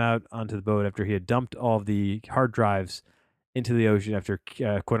takes them out onto the boat after he had dumped all of the hard drives into the ocean after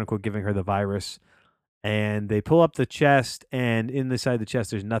quote unquote giving her the virus. And they pull up the chest, and inside the chest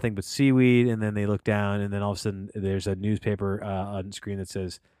there's nothing but seaweed. And then they look down, and then all of a sudden there's a newspaper on screen that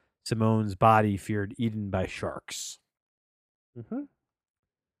says Simone's body feared eaten by sharks. Mm-hmm.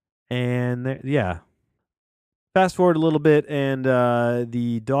 And yeah, fast forward a little bit, and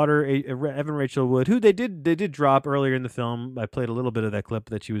the daughter Evan Rachel Wood, who they did drop earlier in the film. I played a little bit of that clip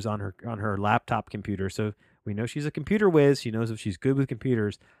that she was on her laptop computer, so we know she's a computer whiz. She knows if she's good with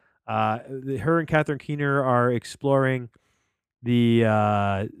computers. Her and Catherine Keener are exploring the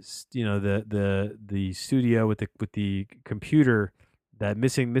the studio with the computer that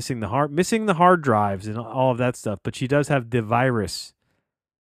missing the hard drives and all of that stuff. But she does have the virus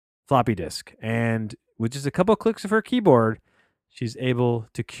floppy disk, and with just a couple of clicks of her keyboard, she's able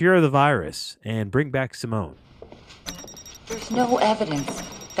to cure the virus and bring back Simone. There's no evidence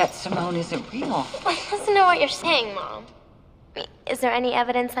that Simone isn't real. Well, he doesn't know what you're saying, Mom. Is there any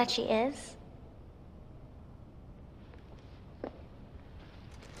evidence that she is?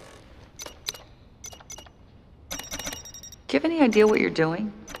 Do you have any idea what you're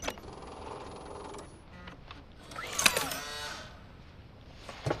doing?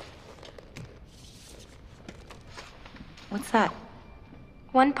 What's that?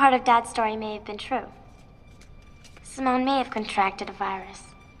 One part of Dad's story may have been true. Simone may have contracted a virus.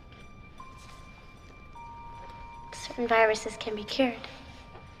 Certain viruses can be cured.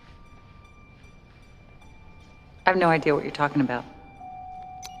 I have no idea what you're talking about.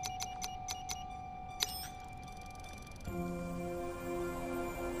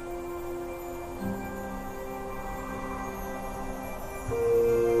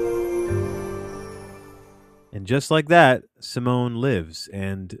 And just like that, Simone lives.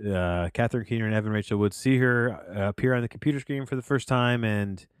 And Catherine Keener and Evan Rachel Wood see her appear on the computer screen for the first time,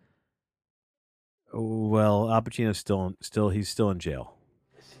 and well, Al Pacino's still in jail.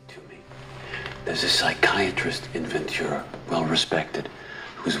 There's a psychiatrist in Ventura, well respected,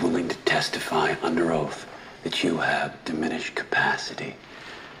 who's willing to testify under oath that you have diminished capacity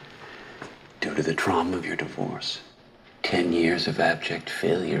due to the trauma of your divorce, 10 years of abject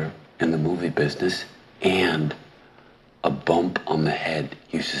failure in the movie business, and a bump on the head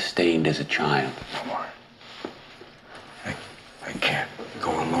you sustained as a child. Omar, I can't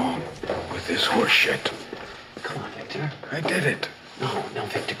go along with this horse shit. Come on, Victor. I did it. No,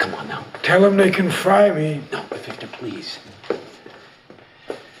 Victor, come on now. Tell them they can fry me. No, but Victor, please.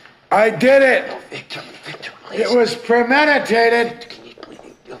 I did it. No, Victor, please. It was premeditated. Can you please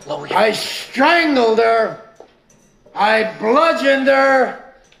lower your... I strangled her. I bludgeoned her.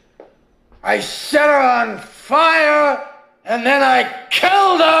 I set her on fire, and then I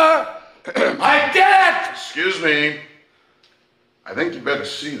killed her. I did it! Excuse me. I think you better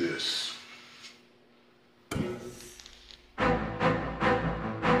see this.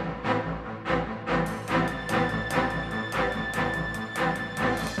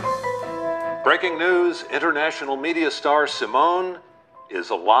 Breaking news, international media star Simone is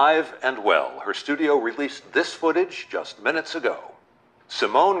alive and well. Her studio released this footage just minutes ago.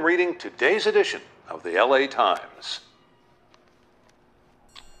 Simone reading today's edition of the LA Times.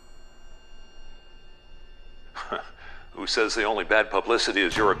 Who says the only bad publicity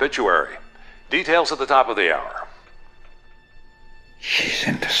is your obituary? Details at the top of the hour. She's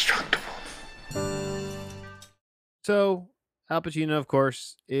indestructible. So Al Pacino, of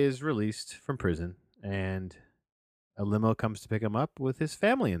course, is released from prison, and a limo comes to pick him up with his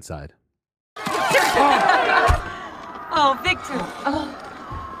family inside. Oh, Victor.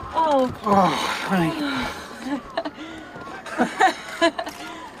 Oh, honey.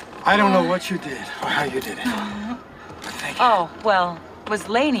 I don't know what you did or how you did it. Oh, well, it was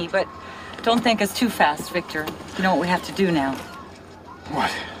Laney, but don't think us too fast, Victor. You know what we have to do now.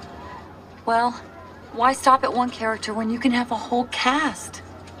 What? Well, why stop at one character when you can have a whole cast?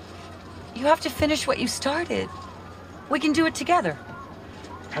 You have to finish what you started. We can do it together.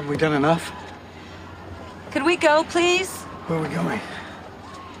 Have we done enough? Could we go, please? Where are we going?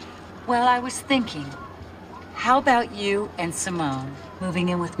 Well, I was thinking, how about you and Simone moving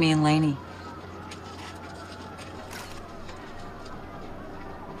in with me and Laney?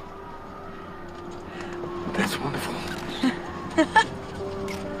 That's wonderful.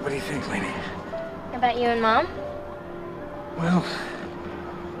 What do you think, Laney? How about you and Mom? Well,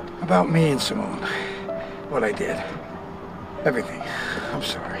 about me and Simone. What I did. Everything. I'm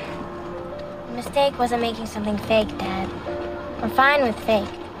sorry. The mistake wasn't making something fake, Dad. We're fine with fake.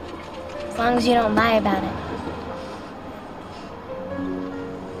 As long as you don't lie about it.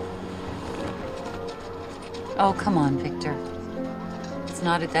 Oh, come on, Victor. It's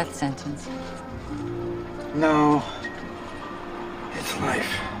not a death sentence. No. It's life.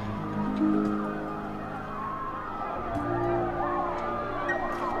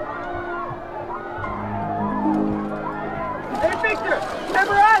 Hey, Victor!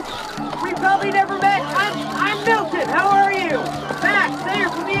 Remember us? We probably never met. I'm Milton. How are you? Max, there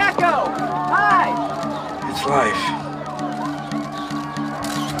from the Echo. Hi. It's life.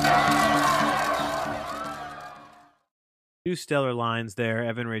 Two stellar lines there.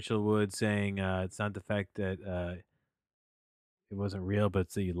 Evan Rachel Wood saying it's not the fact that it wasn't real,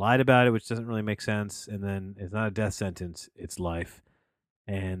 but so you lied about it, which doesn't really make sense. And then it's not a death sentence, it's life.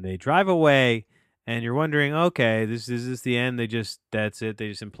 And they drive away, and you're wondering, okay, is this the end? That's it. They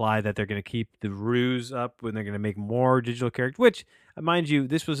just imply that they're going to keep the ruse up when they're going to make more digital characters. Which, mind you,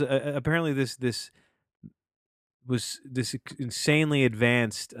 this was apparently this was this insanely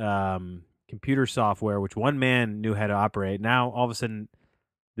advanced computer software, which one man knew how to operate. Now all of a sudden,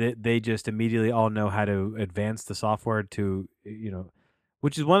 they just immediately all know how to advance the software to,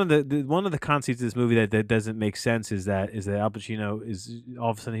 which is one of the concepts of this movie that doesn't make sense is that Al Pacino is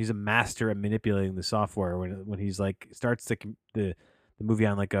all of a sudden he's a master at manipulating the software when he's like starts the movie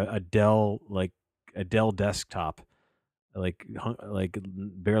on like a Dell desktop, like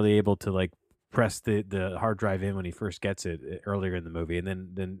barely able to like press the hard drive in when he first gets it earlier in the movie, and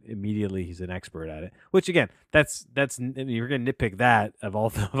then immediately he's an expert at it. Which again, that's you're gonna nitpick that of all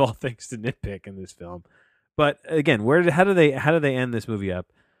things to nitpick in this film. But again, how do they end this movie up?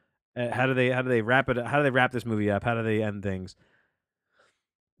 How do they wrap it? How do they wrap this movie up? How do they end things?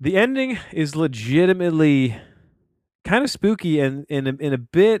 The ending is legitimately kind of spooky and in a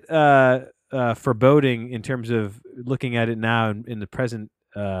bit foreboding in terms of looking at it now in the present.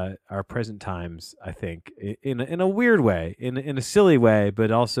 Our present times, I think, in a weird way, in a silly way, but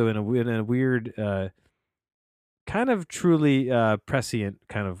also in a weird, kind of truly prescient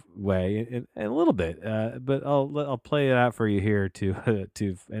kind of way, in a little bit. But I'll play it out for you here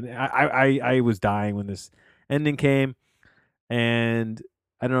and I was dying when this ending came, and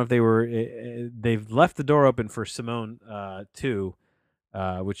I don't know if they've left the door open for Simone 2.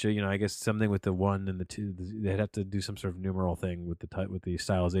 Which I guess something with the 1 and the 2, they'd have to do some sort of numeral thing with the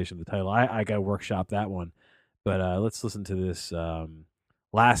stylization of the title. I got to workshop that one, but let's listen to this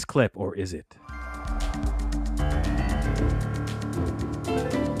last clip, or is it?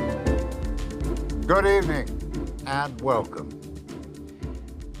 Good evening and welcome.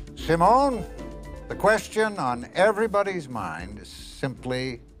 Simone, the question on everybody's mind is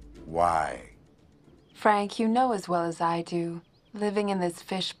simply why? Frank, you know as well as I do. Living in this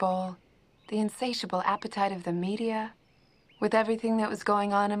fishbowl, the insatiable appetite of the media, with everything that was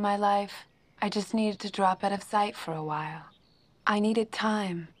going on in my life, I just needed to drop out of sight for a while. I needed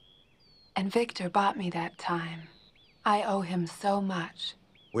time, and Victor bought me that time. I owe him so much.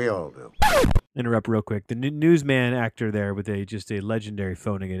 We all do. Interrupt real quick. The newsman actor there with just a legendary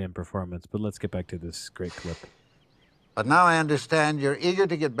phoning it in performance, but let's get back to this great clip. But now I understand you're eager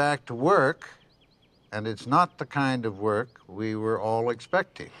to get back to work, and it's not the kind of work we were all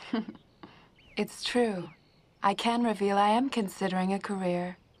expecting. It's true. I can reveal I am considering a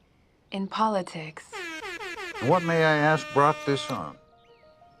career in politics. What, may I ask, brought this on?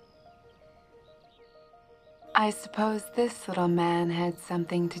 I suppose this little man had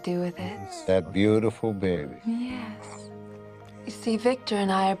something to do with it. That beautiful baby. Yes. You see, Victor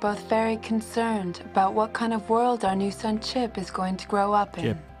and I are both very concerned about what kind of world our new son Chip is going to grow up in.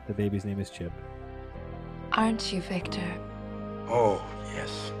 Chip. The baby's name is Chip. Aren't you, Victor? Oh,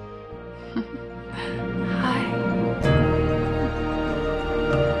 yes. Hi.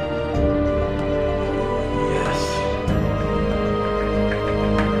 Yes.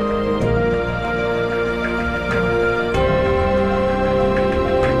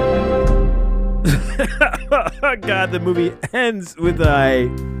 God, the movie ends with the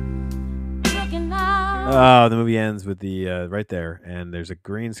movie ends with the right there, and there's a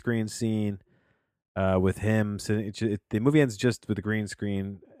green screen scene with him sitting. The movie ends just with a green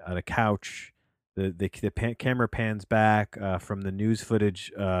screen on a couch. The camera pans back from the news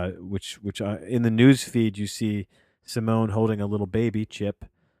footage, which in the news feed you see Simone holding a little baby Chip,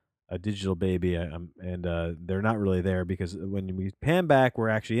 a digital baby, and they're not really there because when we pan back, we're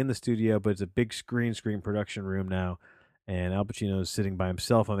actually in the studio, but it's a big screen production room now, and Al Pacino is sitting by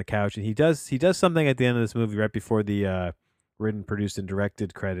himself on the couch, and he does something at the end of this movie right before the written, produced, and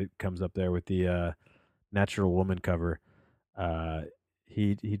directed credit comes up there with the Natural Woman cover.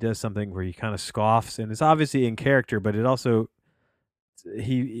 He does something where he kind of scoffs, and it's obviously in character, but it also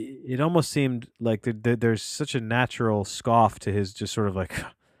it almost seemed like there's such a natural scoff to his just sort of like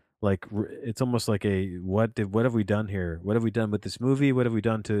it's almost like a what have we done here? What have we done with this movie? What have we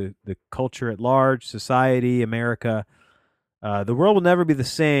done to the culture at large, society, America? The world will never be the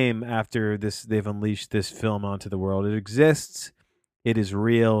same after this. They've unleashed this film onto the world. It exists. It is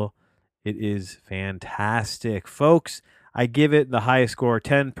real. It is fantastic, folks. I give it the highest score,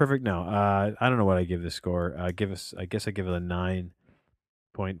 10. Perfect. No, I don't know what I give this score. I guess I give it a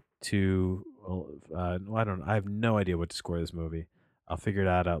 9.2. I don't. I have no idea what to score this movie. I'll figure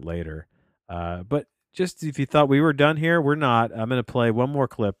that out later. But just if you thought we were done here, we're not. I'm going to play one more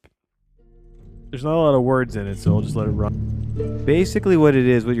clip. There's not a lot of words in it, so I'll just let it run. Basically what it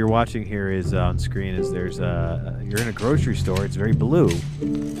is, what you're watching here is on screen is there's you're in a grocery store. It's very blue.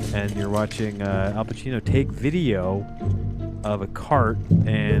 And you're watching Al Pacino take video of a cart,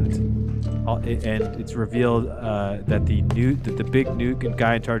 and it's revealed that the big nuke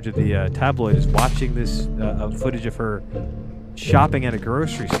guy in charge of the tabloid is watching this footage of her shopping at a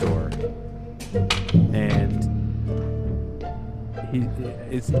grocery store, and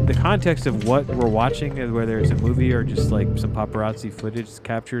it's the context of what we're watching, whether it's a movie or just like some paparazzi footage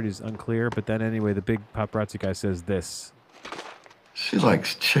captured, is unclear. But then anyway, the big paparazzi guy says this: She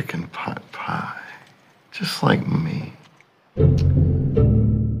likes chicken pot pie, just like me.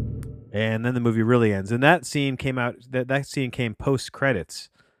 And then the movie really ends, and that scene came out. That scene came post credits.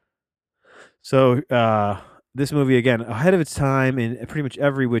 So this movie, again, ahead of its time in pretty much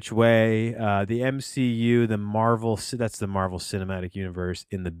every which way. The MCU, the Marvel, that's the Marvel Cinematic Universe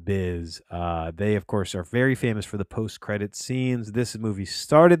in the biz. They, of course, are very famous for the post-credit scenes. This movie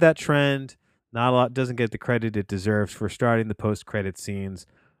started that trend. Not a lot, doesn't get the credit it deserves for starting the post-credit scenes.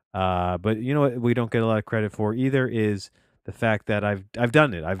 But you know what we don't get a lot of credit for either is the fact that I've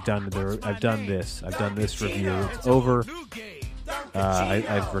done it. I've done this. I've done this review. It's over.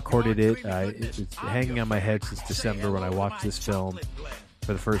 I've recorded it. It's hanging on my head since December when I watched this film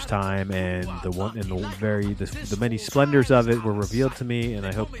for the first time, and the many splendors of it were revealed to me, and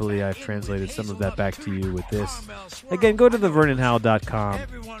hopefully I've translated some of that back to you with this. Again, go to the VernonHowell.com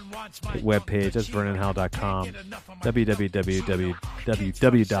webpage. That's VernonHowell.com,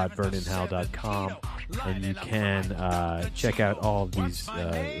 www.vernonhowell.com, and you can check out all of these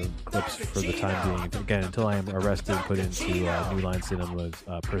clips for the time being. Again, until I am arrested and put into New Line Cinema's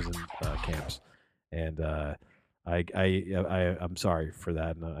prison camps, and I'm sorry for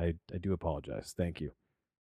that, and I do apologize. Thank you.